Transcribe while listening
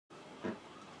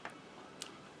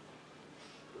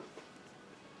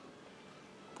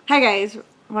Hi guys,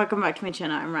 welcome back to my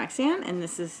channel. I'm Roxanne and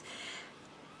this is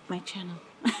my channel.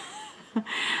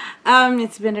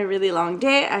 It's been a really long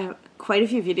day. I have quite a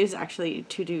few videos actually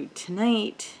to do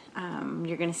tonight.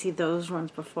 You're going to see those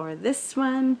ones before this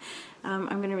one. I'm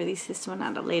going to release this one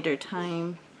at a later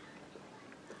time.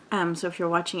 So if you're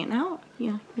watching it now,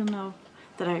 you'll know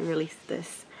that I released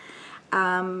this.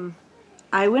 I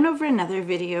went over another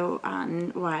video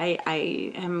on why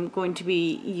I am going to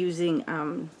be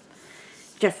using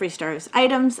Jeffree Star's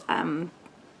items.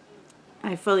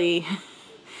 I fully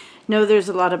know there's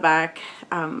a lot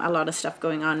of stuff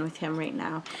going on with him right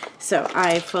now, so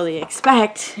I fully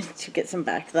expect to get some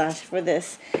backlash for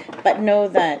this, but know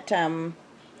that I'm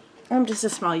just a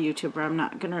small YouTuber. I'm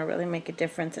not gonna really make a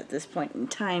difference at this point in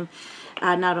time.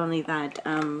 Not only that,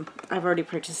 I've already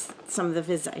purchased some of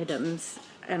his items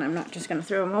and I'm not just gonna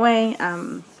throw them away.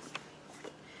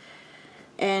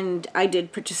 And I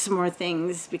did purchase some more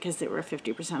things because they were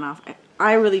 50% off.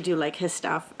 I really do like his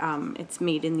stuff. It's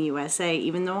made in the USA.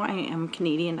 Even though I am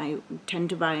Canadian, I tend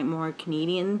to buy more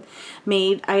Canadian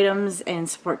made items and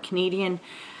support Canadian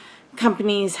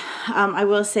companies. I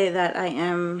will say that I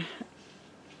am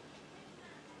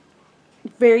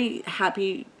very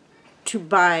happy to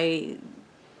buy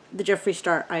the Jeffree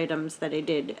Star items that I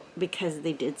did because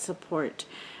they did support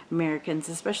Americans,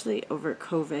 especially over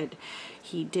COVID.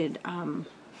 He did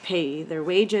pay their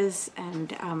wages,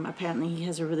 and apparently he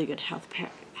has a really good health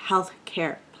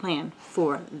care plan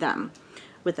for them.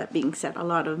 With that being said, a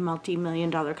lot of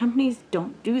multi-million-dollar companies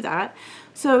don't do that,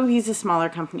 so he's a smaller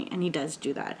company and he does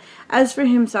do that. As for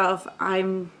himself,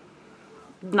 I'm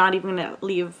not even going to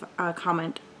leave a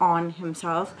comment on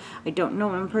himself. I don't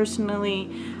know him personally.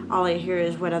 All I hear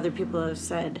is what other people have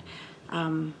said.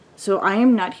 So I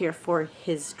am not here for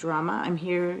his drama. I'm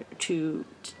here to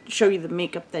show you the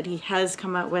makeup that he has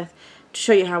come out with, to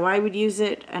show you how I would use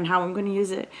it and how I'm going to use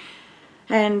it.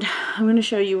 And I'm going to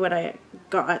show you what I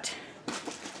got,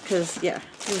 because yeah,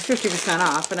 it was 50%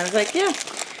 off, and I was like, yeah,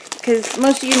 because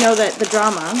most of you know that the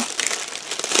drama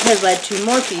has led to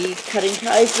Morphe cutting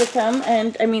ties with them,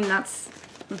 and I mean that's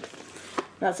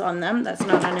on them, that's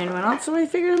not on anyone else, so I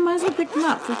figured I might as well pick them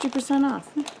up, 50%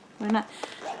 off, why not?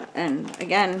 And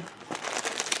again,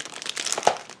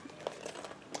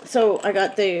 so I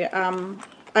got the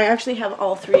I actually have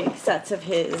all 3 sets of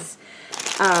his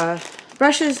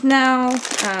brushes now.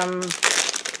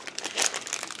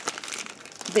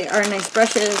 They are nice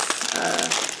brushes.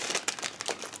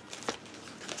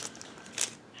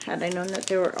 Had I known that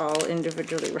they were all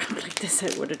individually wrapped like this, I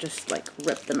would have just like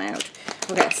ripped them out.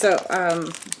 Okay, so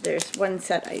there's one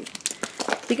set. I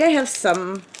think I have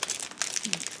some.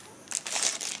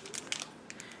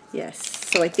 Yes,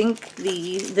 so I think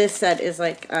this set is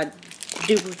like a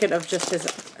duplicate of just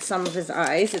some of his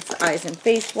eyes. It's the eyes and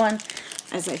face one.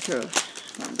 As I throw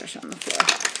one brush on the floor.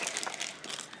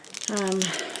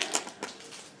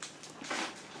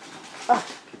 I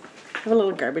have a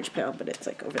little garbage pail, but it's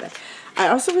like over there. I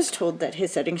also was told that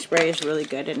his setting spray is really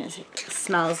good and it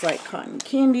smells like cotton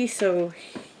candy, so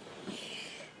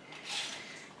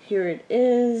here it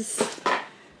is.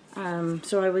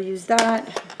 So I will use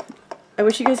that. I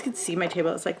wish you guys could see my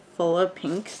table. It's like full of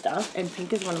pink stuff, and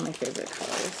pink is one of my favorite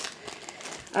colors.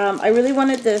 I really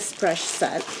wanted this brush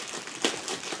set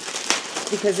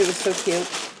because it was so cute,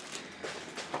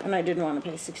 and I didn't want to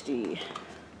pay $60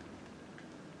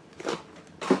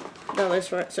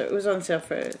 for it, so it was on sale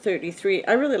for $33.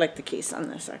 I really like the case on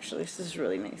this, actually. This is a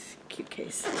really nice, cute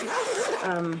case. So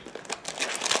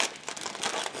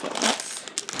that's,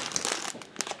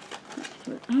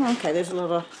 oh, okay, there's a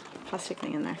little plastic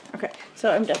thing in there. Okay,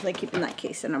 so I'm definitely keeping that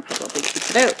case, and I'll probably keep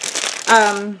it out.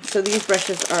 So these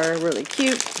brushes are really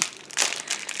cute.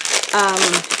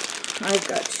 I've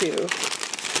got to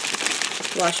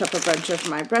wash up a bunch of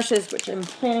my brushes, which I'm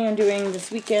planning on doing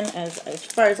this weekend. As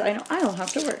far as I know, I don't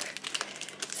have to work.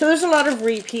 So there's a lot of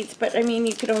repeats, but I mean,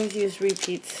 you could always use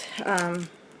repeats. Here,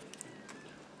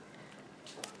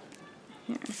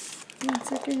 1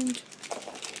 second.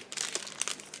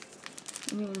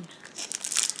 I mean,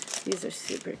 these are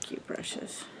super cute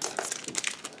brushes.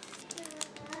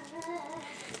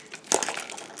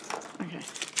 Okay.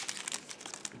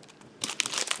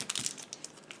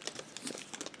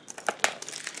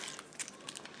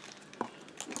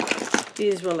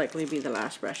 These will likely be the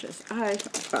last brushes I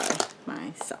buy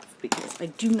myself because I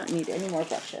do not need any more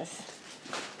brushes.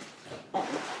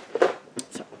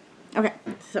 So, okay,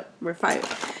 so we're five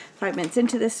minutes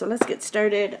into this, so let's get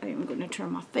started. I'm going to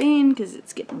turn my fan because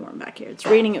it's getting warm back here. It's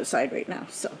raining outside right now,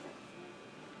 so.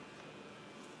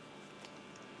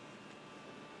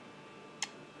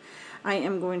 I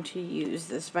am going to use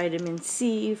this vitamin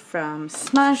C from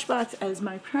Smashbox as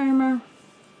my primer.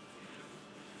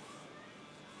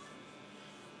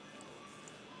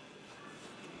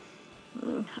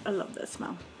 I love that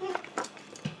smell.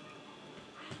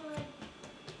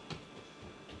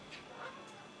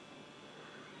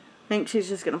 I think she's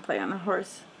just going to play on a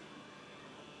horse.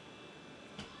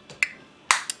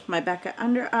 My Becca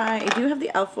under eye. I do have the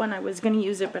e.l.f. one. I was going to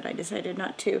use it, but I decided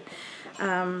not to.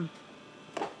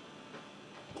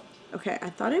 Okay, I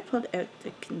thought I pulled out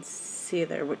the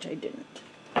concealer, which I didn't.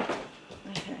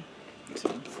 Okay,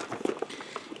 so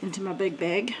into my big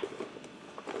bag.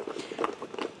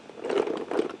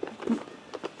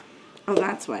 Oh,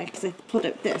 that's why, because I pulled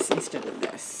out this instead of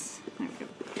this. There we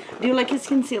go. I do like his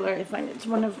concealer. I find it's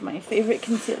one of my favorite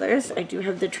concealers. I do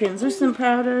have the translucent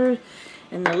powder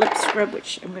and the lip scrub,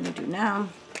 which I'm going to do now.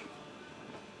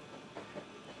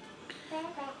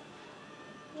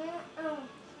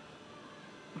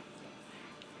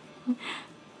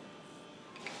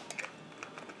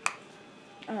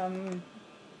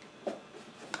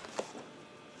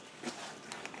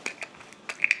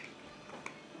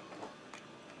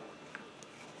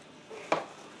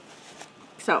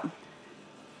 So,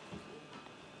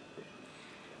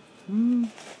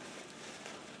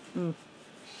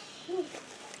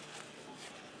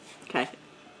 okay.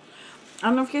 I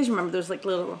don't know if you guys remember those like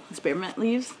little spearmint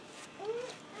leaves,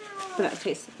 but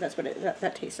that's what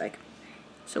that tastes like.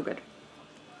 So good.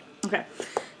 Okay,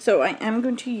 so I am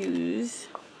going to use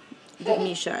the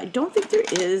Misha. I don't think there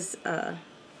is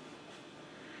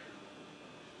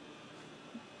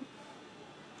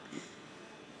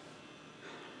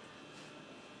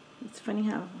it's funny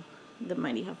how the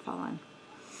mighty have fallen.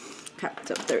 Okay,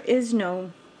 so there is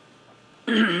no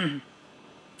oh,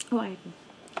 I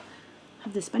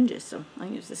have the sponges, so I'll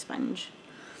use the sponge.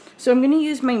 So I'm going to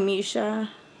use my Misha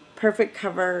Perfect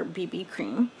Cover BB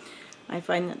cream. I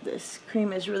find that this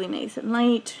cream is really nice and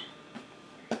light,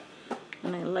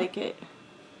 and I like it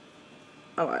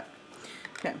a lot.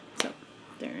 Okay, so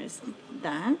there is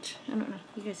that. I don't know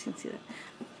if you guys can see that.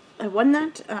 I won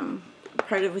that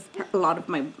with a lot of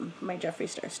my Jeffree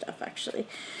Star stuff, actually.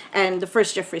 And the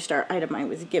first Jeffree Star item I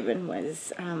was given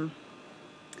was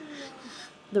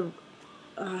the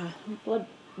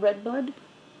red blood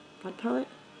palette.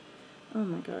 Oh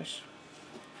my gosh,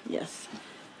 yes.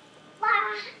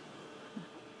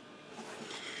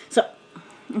 So,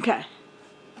 okay.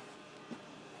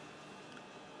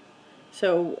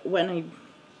 So when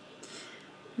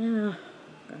oh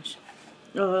gosh,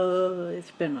 oh,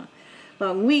 it's been a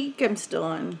long week. I'm still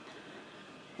on.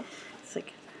 It's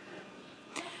like,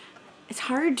 it's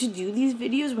hard to do these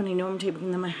videos when I know I'm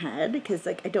taping them ahead, because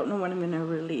like I don't know when I'm going to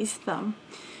release them,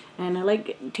 and I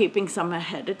like taping some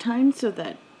ahead of time so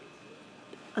that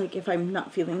like if I'm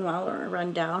not feeling well or I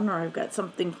run down or I've got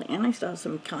something planned, I still have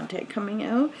some content coming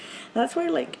out. That's why I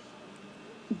like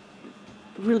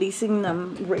releasing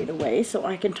them right away so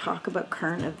I can talk about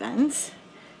current events.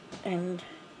 And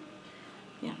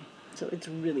yeah, so it's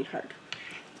really hard.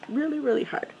 Really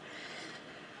hard.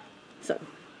 So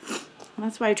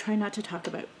that's why I try not to talk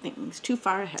about things too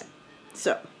far ahead.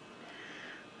 So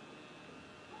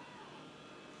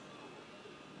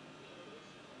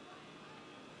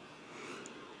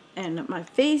and my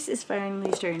face is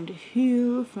finally starting to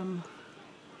heal from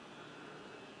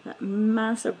that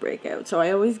massive breakout. So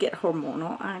I always get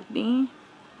hormonal acne,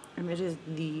 and it is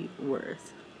the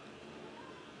worst.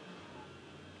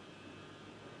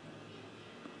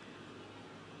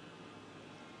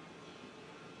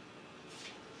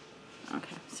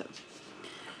 Okay, so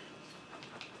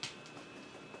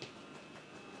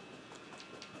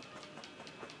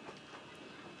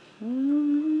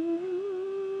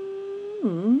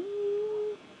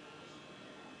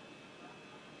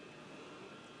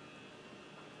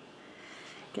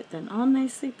get them all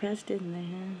nicely pressed in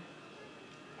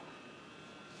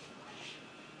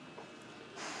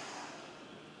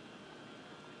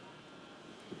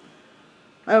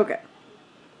there. Okay.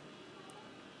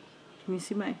 Can you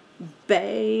see my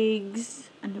bags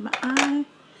under my eye?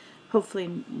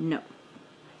 Hopefully no.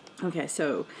 Okay,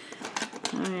 so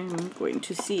I'm going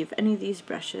to see if any of these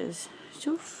brushes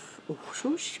so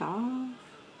sharp.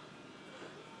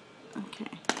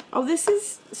 Okay. Oh, this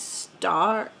is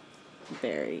Starberry.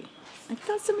 I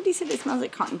thought somebody said it smells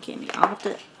like cotton candy. I'll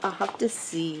have to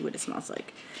see what it smells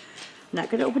like. I'm not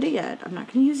gonna open it yet. I'm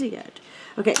not gonna use it yet.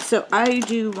 Okay, so I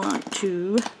do want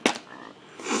to.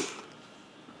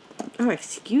 Oh,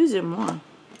 excusez-moi.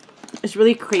 It's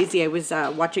really crazy. I was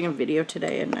watching a video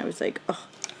today and I was like, oh,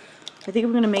 I think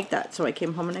I'm going to make that. So I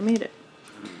came home and I made it.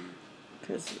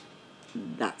 Because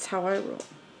that's how I roll.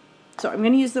 So I'm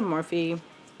going to use the Morphe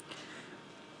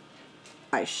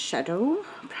eyeshadow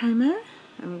primer.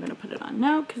 I'm going to put it on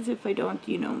now because if I don't,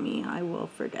 you know me, I will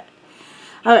forget.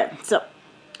 Alright, so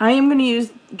I am going to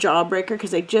use Jawbreaker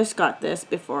because I just got this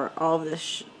before all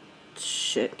this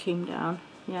shit came down.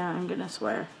 Yeah, I'm going to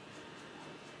swear.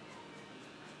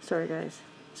 Sorry guys.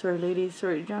 Sorry ladies.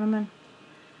 Sorry gentlemen.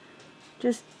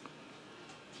 Just...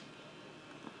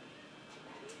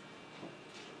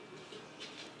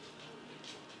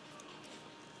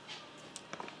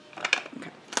 okay.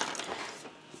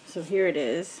 So here it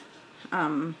is.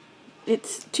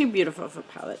 It's too beautiful of a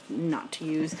palette not to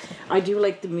use. I do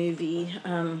like the movie.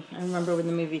 I remember when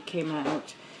the movie came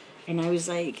out and I was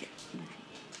like,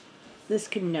 this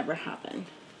could never happen.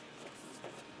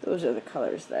 Those are the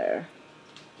colors there.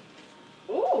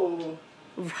 Ooh.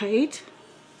 Right?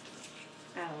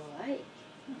 I like.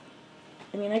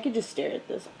 I mean, I could just stare at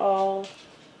this all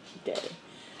day.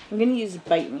 I'm going to use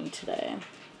Bite Me today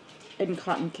and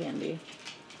Cotton Candy.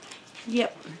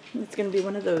 Yep, it's going to be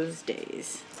one of those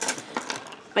days.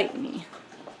 Bite Me.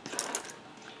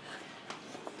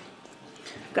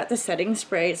 Got the setting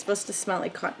spray. It's supposed to smell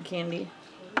like cotton candy.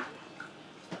 So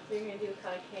you're going to do a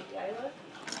cotton candy eye look?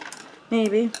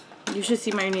 Maybe. You should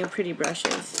see my new pretty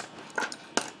brushes.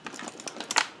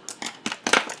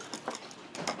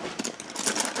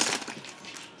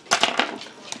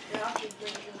 You're also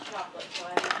drinking chocolate, so I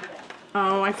have to do that.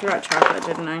 Oh, I forgot chocolate,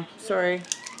 didn't I? Sorry.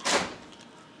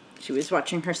 She was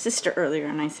watching her sister earlier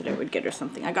and I said I would get her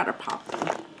something. I got her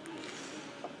popcorn.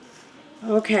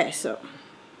 Okay, so.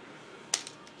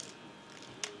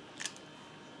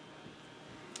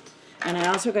 And I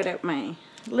also got out my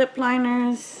lip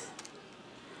liners.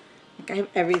 Like I have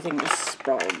everything just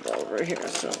sprawled over here,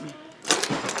 so.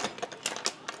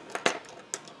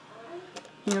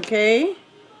 You okay?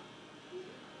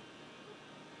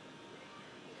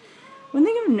 One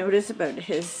thing I've noticed about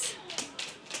his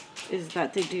is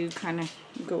that they do kind of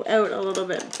go out a little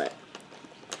bit, but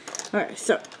alright,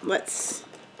 so let's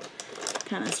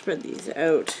kind of spread these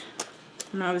out.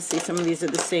 And obviously some of these are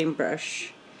the same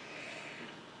brush.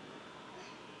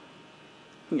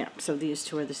 Yeah, so these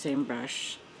two are the same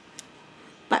brush.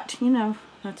 But, you know,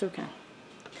 that's okay.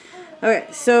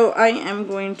 Alright, so I am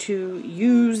going to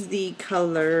use the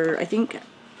color, I think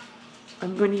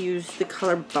I'm going to use the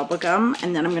color Bubblegum,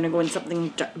 and then I'm going to go in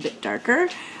something a bit darker.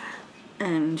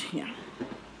 And yeah,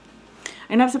 I'm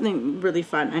gonna have something really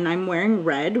fun, and I'm wearing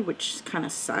red, which kind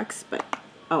of sucks, but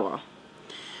oh well.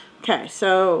 Okay,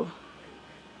 so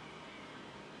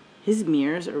his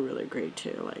mirrors are really great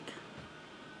too. Like,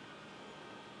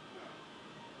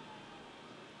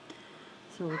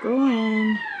 so we'll go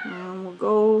in and we'll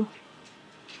go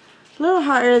a little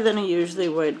higher than I usually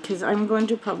would because I'm going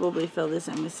to probably fill this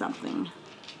in with something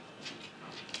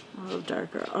a little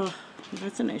darker. Oh,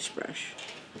 that's a nice brush.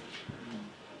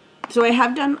 So I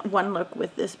have done one look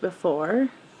with this before,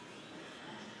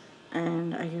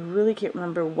 and I really can't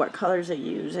remember what colors I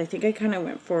used. I think I kind of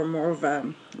went for more of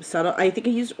a subtle, I think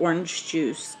I used Orange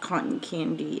Juice, Cotton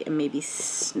Candy, and maybe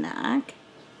Snack.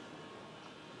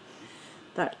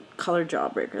 That color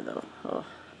Jawbreaker though. Oh.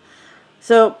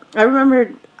 So I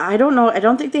remembered, I don't know, I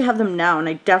don't think they have them now, and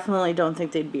I definitely don't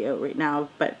think they'd be out right now,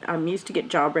 but I'm used to get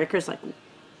Jawbreakers like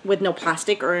with no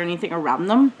plastic or anything around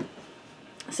them.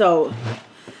 So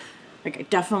like I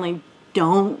definitely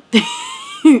don't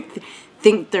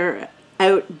think they're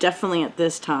out definitely at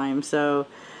this time. So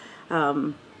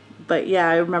but yeah,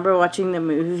 I remember watching the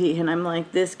movie and I'm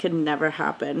like, this could never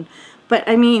happen. But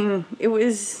I mean, it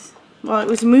was, well, it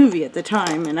was a movie at the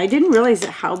time, and I didn't realize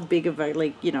how big of a,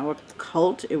 like, you know, a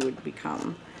cult it would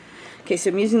become. Okay, so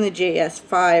I'm using the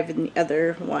JS5 and the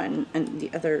other one, and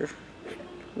the other,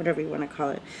 whatever you want to call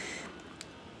it.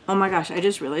 Oh my gosh, I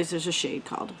just realized there's a shade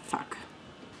called Fuck.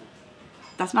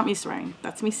 That's not me swearing.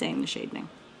 That's me saying the shade name.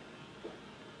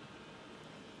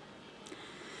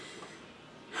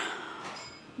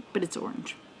 But it's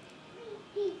orange.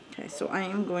 Okay, so I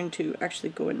am going to actually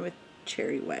go in with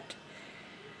Cherry Wet.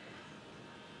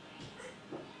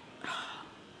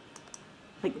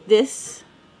 Like, this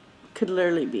could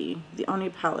literally be the only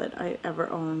palette I ever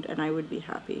owned, and I would be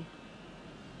happy.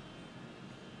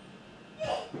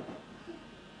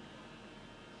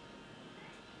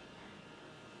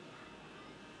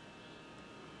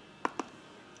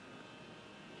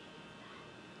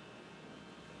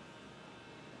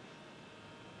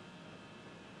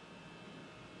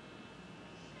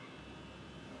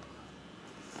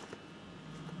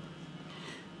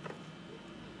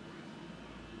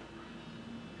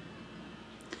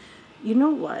 You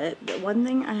know what? The one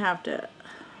thing I have to,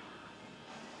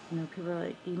 you know, people are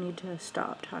like, you need to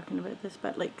stop talking about this,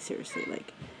 but like, seriously,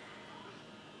 like,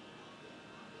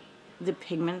 the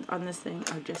pigment on this thing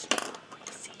are just, oh my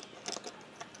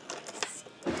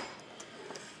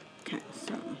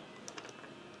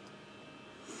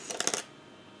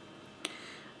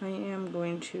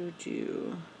to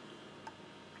do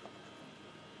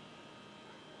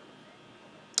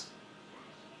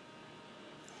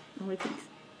I think.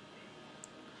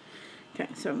 Okay,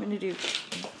 so I'm going to do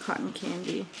cotton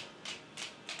candy.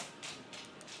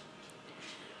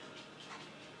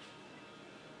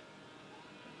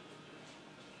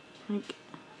 Like,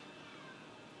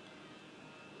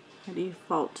 by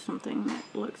default, something that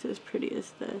looks as pretty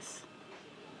as this.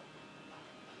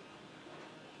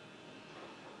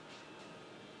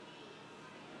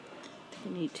 I think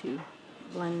I need to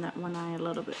blend that one eye a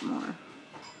little bit more.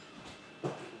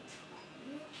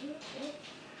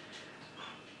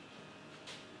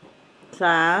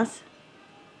 Sass.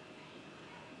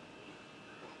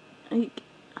 Like,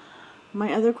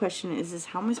 my other question is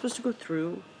how am I supposed to go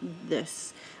through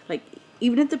this? Like,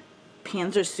 even if the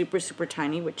pans are super, super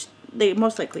tiny, which they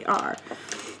most likely are,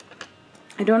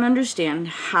 I don't understand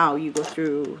how you go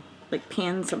through, like,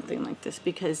 pan something like this,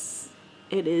 because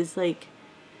it is, like,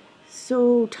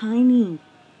 so tiny.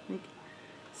 Like,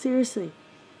 seriously.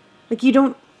 Like, you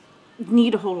don't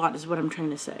need a whole lot is what I'm trying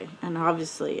to say. And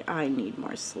obviously I need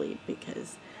more sleep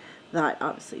because that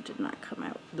obviously did not come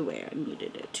out the way I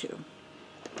needed it to.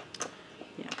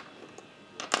 Yeah.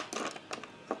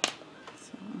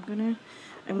 So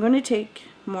I'm gonna take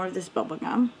more of this bubble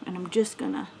gum and I'm just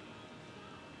gonna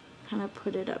kind of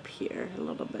put it up here a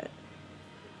little bit.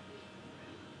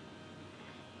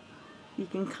 You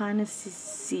can kind of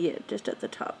see it just at the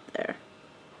top there.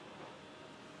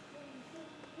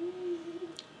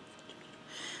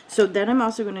 So then I'm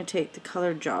also going to take the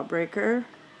color Jawbreaker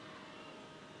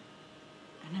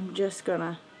and I'm just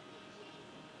gonna,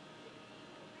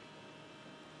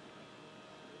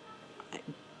 I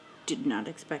did not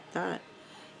expect that.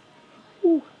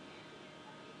 Ooh.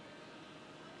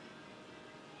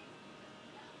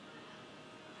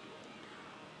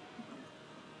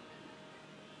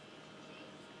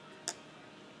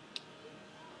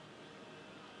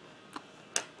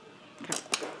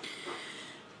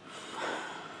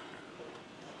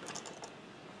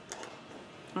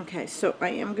 Okay, so I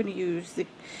am going to use the,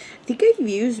 I think I've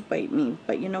used Bite Me,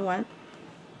 but you know what?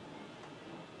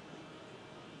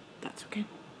 That's okay.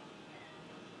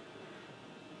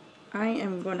 I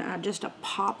am going to add just a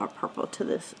pop of purple to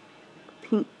this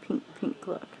pink, pink, pink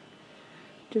look.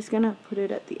 Just going to put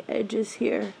it at the edges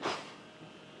here.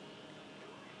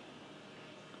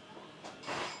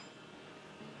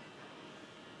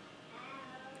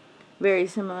 Very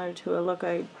similar to a look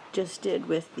I just did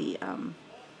with the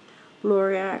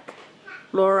Lorac.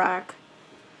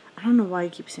 I don't know why I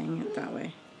keep saying it that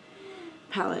way.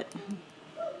 Palette.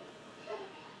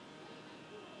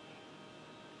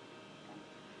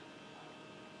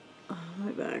 Oh,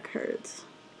 my back hurts.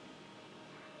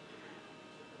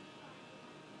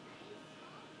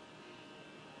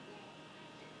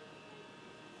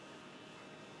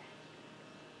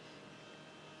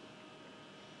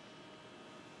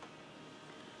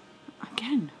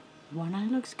 Again, one eye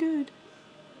looks good,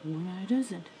 one eye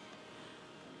doesn't.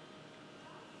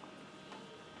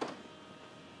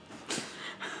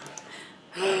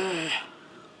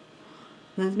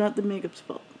 That's not the makeup's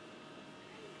fault.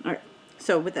 Alright,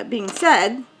 so with that being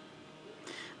said,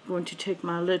 I'm going to take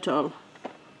my little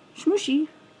smooshy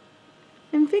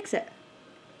and fix it.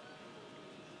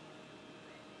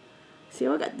 See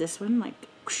how I got this one, like,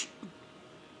 whoosh.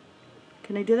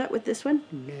 Can I do that with this one?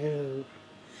 No.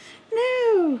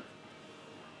 No!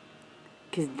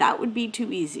 Because that would be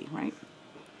too easy, right?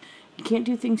 You can't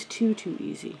do things too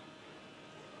easy.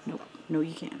 Nope. No,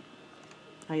 you can't.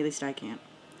 At least I can't.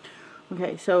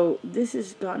 Okay, so this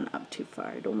has gone up too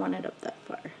far. I don't want it up that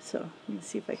far. So let me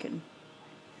see if I can.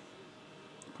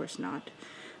 Of course not.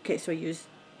 Okay, so I used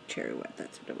cherry wet.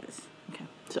 That's what it was. Okay,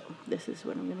 so this is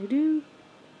what I'm going to do.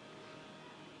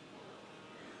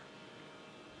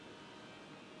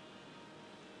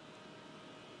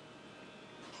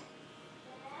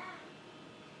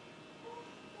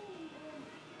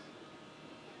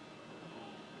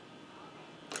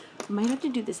 I might have to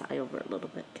do this eye over a little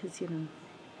bit because, you know.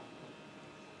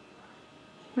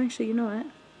 Actually, you know what?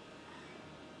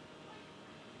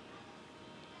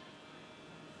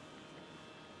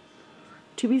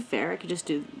 To be fair, I could just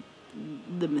do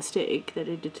the mistake that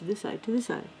I did to this side, To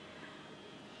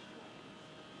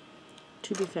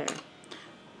be fair.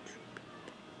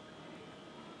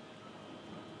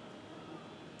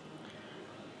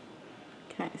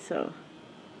 Okay, so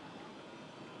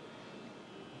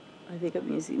I think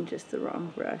I'm using just the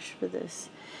wrong brush for this.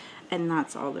 And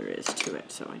that's all there is to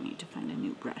it, so I need to find a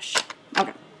new brush.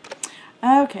 Okay.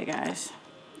 Okay, guys.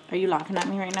 Are you laughing at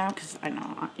me right now? Because I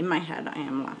know, in my head, I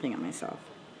am laughing at myself.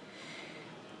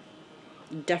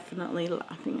 Definitely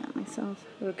laughing at myself.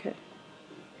 Okay.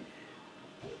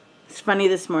 It's funny,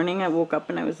 this morning I woke up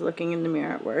and I was looking in the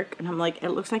mirror at work and I'm like, it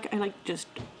looks like I like just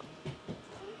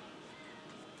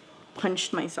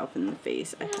punched myself in the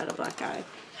face. I had a black eye.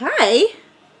 Hi!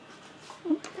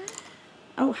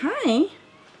 Oh, hi!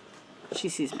 She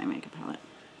sees my makeup palette.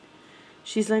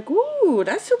 She's like, ooh,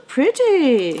 that's so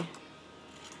pretty.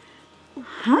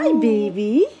 Hi,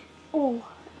 baby. Oh.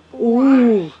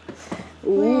 Ooh.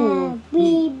 Ooh. Wow,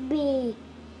 baby.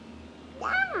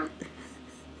 Yeah.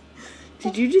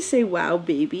 Did you just say wow,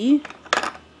 baby?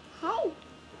 Hey.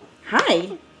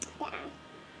 Hi.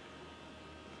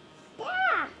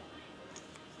 Yeah.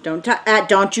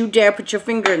 Don't you dare put your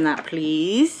finger in that,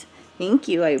 please. Thank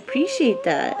you. I appreciate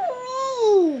that.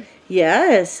 Green.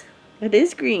 Yes, it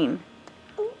is green.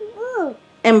 Ooh.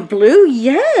 And blue,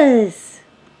 yes.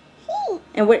 Pink.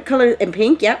 And what color? And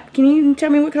pink, yep. Can you tell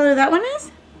me what color that one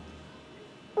is?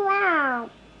 Wow.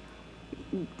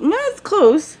 No, it's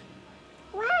close.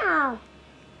 Wow.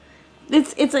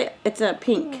 It's a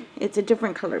pink. It's a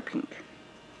different color pink.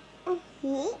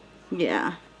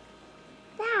 Yeah.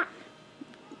 That.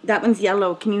 That one's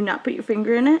yellow. Can you not put your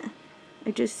finger in it?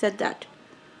 I just said that.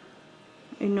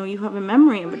 I know you have a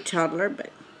memory of a toddler,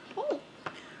 but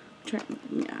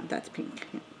yeah, that's pink.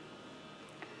 Yeah.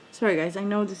 Sorry guys, I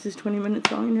know this is 20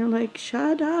 minutes long and you're like,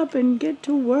 shut up and get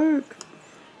to work.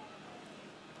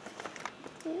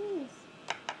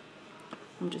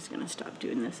 I'm just gonna stop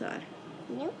doing this eye.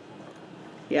 Nope.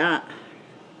 Yeah.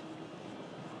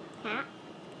 Hat.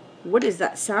 What is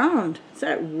that sound? Is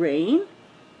that rain?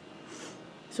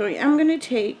 So I'm gonna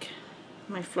take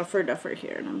my fluffer duffer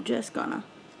here and I'm just gonna.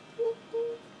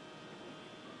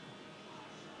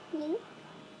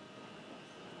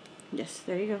 Yes,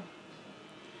 there you go.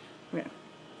 Okay.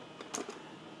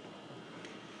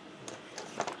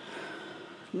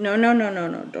 No, no, no, no,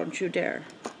 no, don't you dare.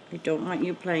 I don't want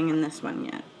you playing in this one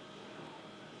yet.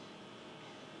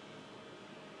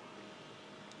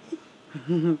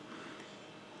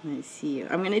 I see you.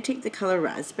 I'm going to take the color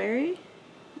raspberry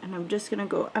and I'm just going to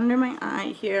go under my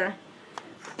eye here.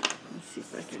 Let's see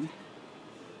if I can.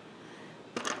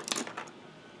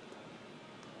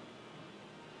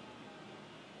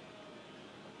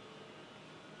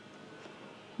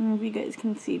 I don't know if you guys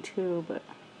can see too, but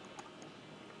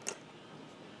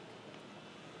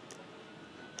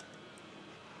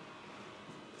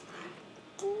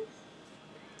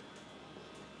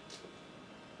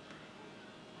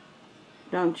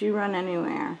don't you run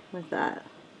anywhere with that.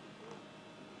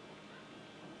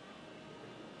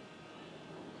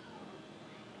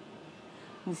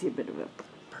 I see a bit of a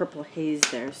purple haze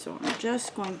there, so I'm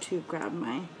just going to grab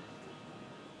my,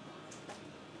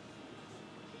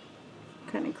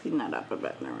 kind of clean that up a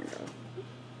bit. There we go.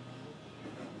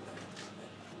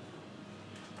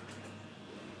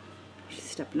 She's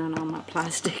stepping on all my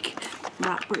plastic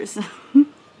wrappers.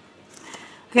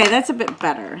 Okay, that's a bit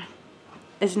better.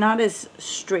 It's not as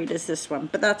straight as this one,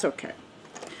 but that's okay.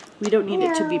 We don't need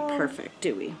it to be perfect,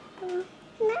 do we?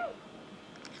 No.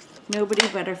 Nobody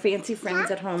but our fancy friends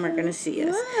at home are going to see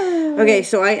us. Okay,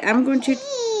 so I am going to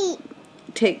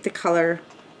take the color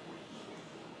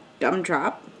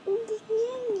Gumdrop,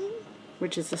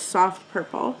 which is a soft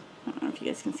purple. I don't know if you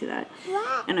guys can see that.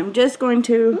 And I'm just going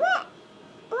to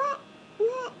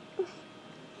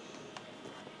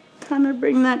kind of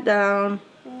bring that down.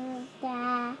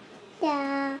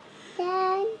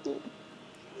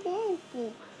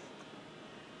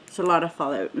 There's a lot of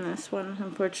fallout in this one,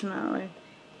 unfortunately.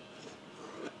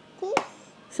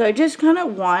 So I just kind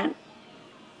of want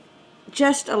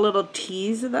just a little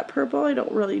tease of that purple. I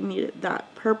don't really need it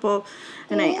that purple.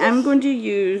 And I am going to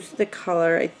use the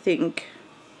color, I think,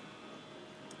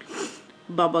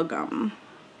 Bubblegum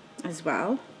as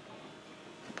well.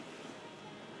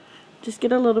 Just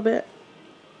get a little bit.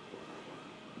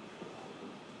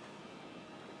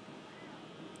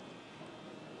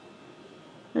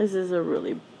 This is a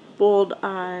really bold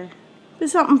eye.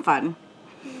 It's something fun.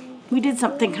 We did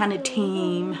something kind of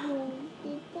tame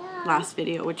last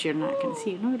video, which you're not going to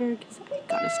see in order because I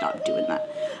got to stop doing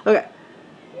that. Okay.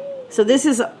 So this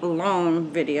is a long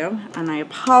video and I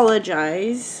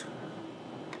apologize.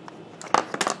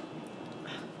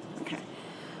 Okay.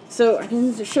 So I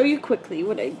can show you quickly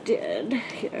what I did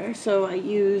here. So I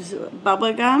use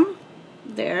bubblegum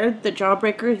there, the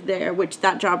Jawbreaker there, which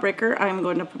that Jawbreaker I'm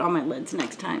going to put on my lids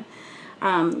next time.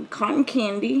 Cotton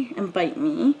Candy and Bite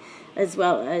Me, as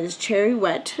well as Cherry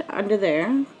Wet under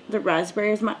there. The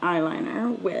raspberry is my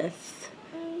eyeliner with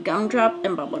Gumdrop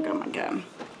and Bubblegum again.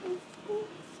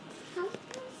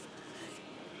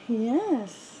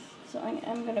 Yes. So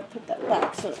I'm going to put that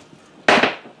back so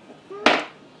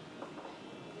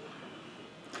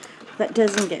that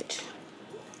doesn't get.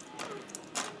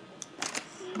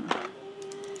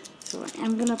 So I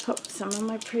am going to put some of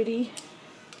my pretty,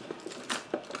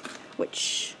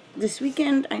 which this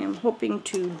weekend I am hoping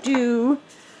to do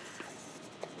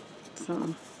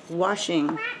some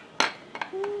washing.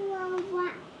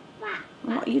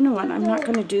 Well, you know what, I'm not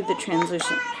going to do the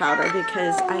translucent powder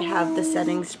because I have the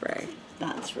setting spray.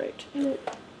 That's right.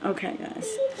 Okay, guys.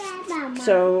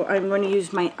 So I'm going to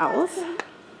use my e.l.f.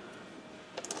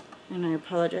 And I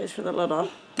apologize for the little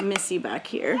Missy back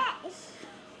here.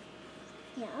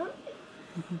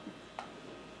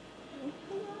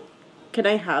 Could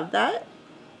I have that?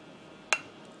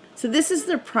 So this is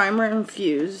the primer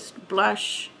infused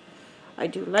blush. I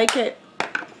do like it.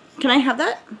 Can I have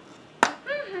that?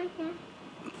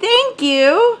 Thank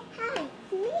you.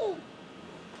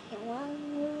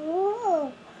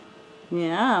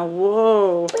 Yeah,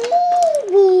 whoa.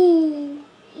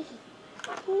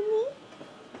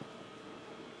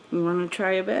 You want to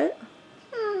try a bit?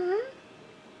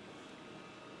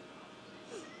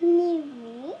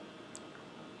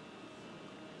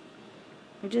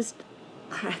 I just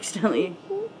accidentally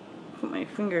put my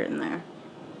finger in there.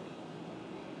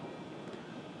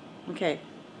 Okay.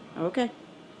 Okay.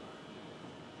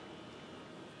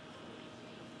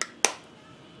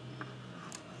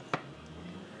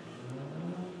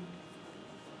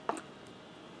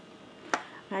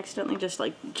 I accidentally just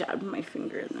like jabbed my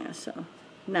finger in there, so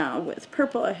now with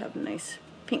purple I have a nice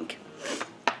pink.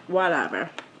 Whatever.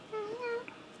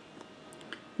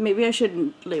 Maybe I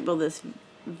shouldn't label this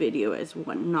video as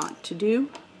what not to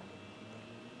do.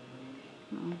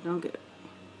 No,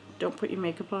 don't put your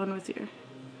makeup on with your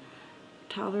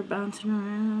toddler bouncing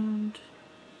around.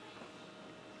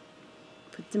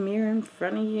 Put the mirror in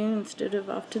front of you instead of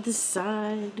off to the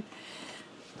side.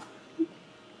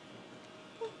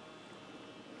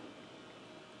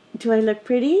 Do I look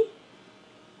pretty?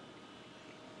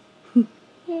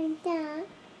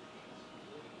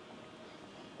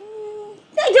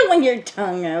 I don't want your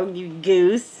tongue out, you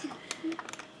goose.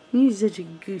 You're such a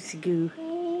goosey goo.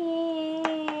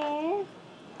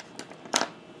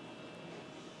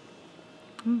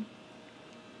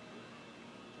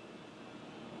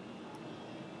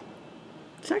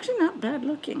 It's actually not bad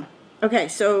looking. Okay,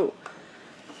 so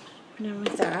I'm done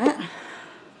with that.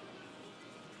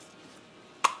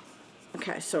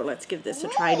 Okay, so let's give this a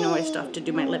try. I know I still have to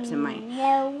do my lips and my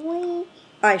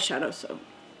eyeshadow, so.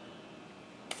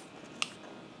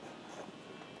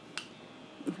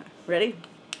 Okay, ready?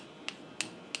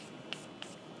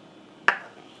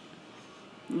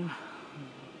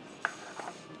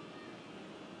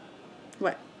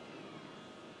 What?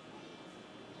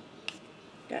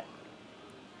 Got.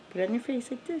 Put it on your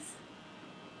face like this.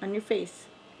 On your face.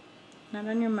 Not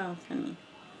on your mouth, honey.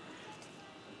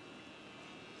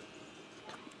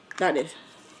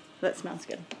 That smells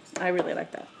good. I really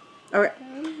like that. Alright.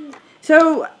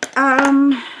 So,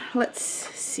 let's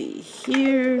see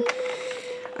here.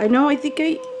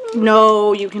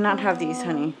 No, you cannot have these,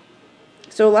 honey.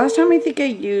 So last time I think I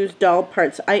used doll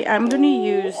parts. I am going to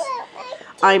use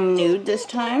I'm Nude this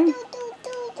time.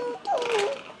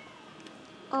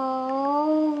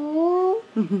 Oh.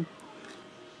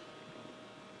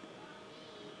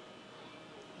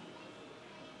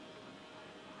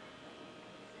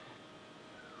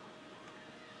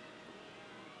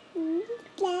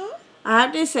 I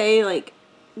have to say, like,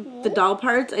 the doll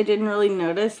parts, I didn't really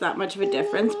notice that much of a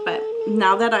difference, but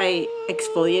now that I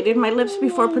exfoliated my lips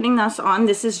before putting this on,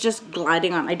 this is just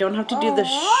gliding on. I don't have to do the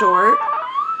short.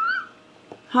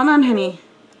 Hold on, honey.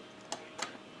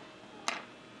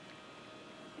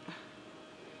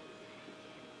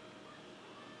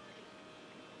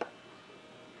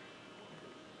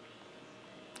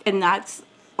 And that's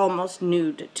almost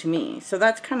nude to me, so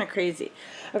that's kind of crazy.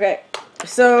 Okay,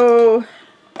 so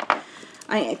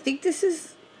I think this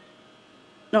is,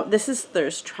 no, this is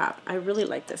Thirst Trap. I really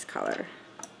like this color.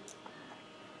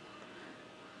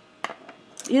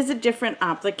 It has a different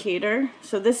applicator.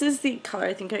 So this is the color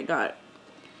I think I got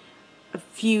a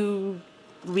few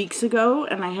weeks ago,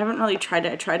 and I haven't really tried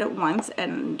it. I tried it once,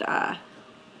 and I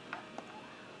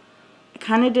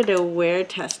kind of did a wear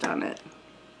test on it.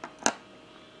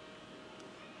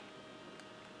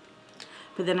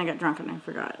 But then I got drunk and I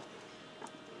forgot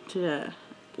to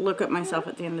look at myself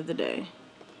at the end of the day.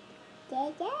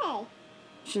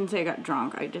 Shouldn't say I got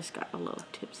drunk, I just got a little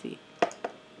tipsy.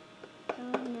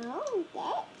 Oh no,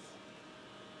 that's...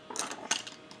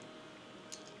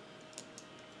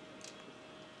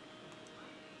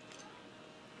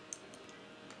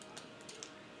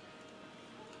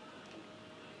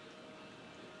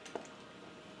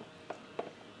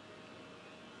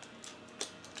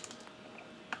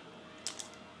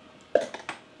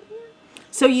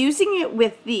 So using it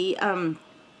with the,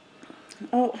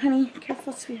 oh, honey,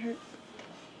 careful, sweetheart.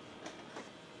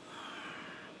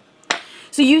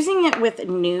 So using it with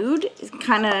nude is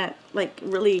kind of like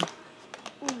really...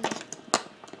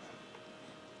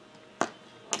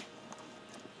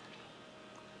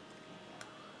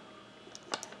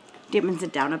 dimmens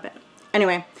it down a bit.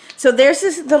 Anyway, so there's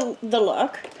the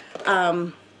look.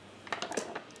 Oh,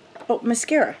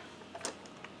 mascara.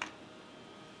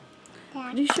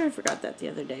 Pretty sure I forgot that the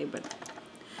other day, but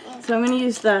so I'm going to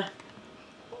use the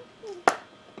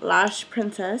Lash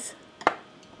Princess.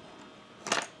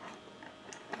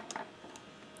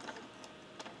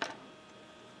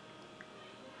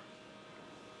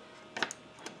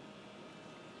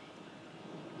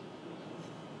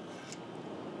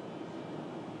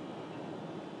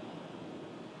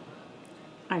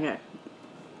 Okay.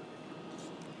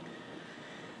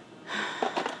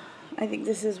 I think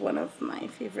this is one of my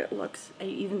favorite looks,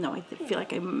 even though I feel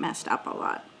like I messed up a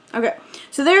lot. Okay,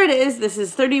 so there it is. This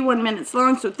is 31 minutes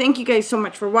long, so thank you guys so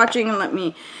much for watching, and let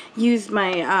me use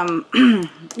my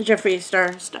Jeffree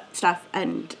Star stuff,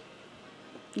 and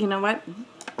you know what?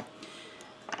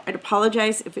 I'd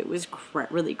apologize if it was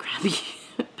really crappy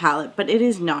palette, but it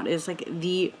is not. It's like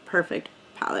the perfect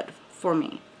palette for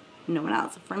me. No one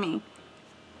else, for me.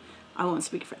 I won't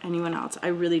speak for anyone else. I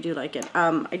really do like it.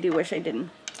 I do wish I didn't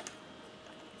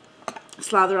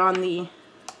slather on the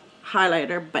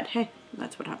highlighter, but hey,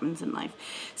 that's what happens in life.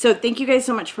 So thank you guys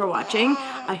so much for watching.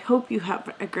 I hope you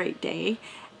have a great day,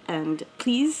 and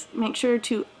please make sure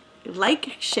to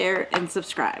like, share, and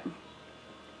subscribe.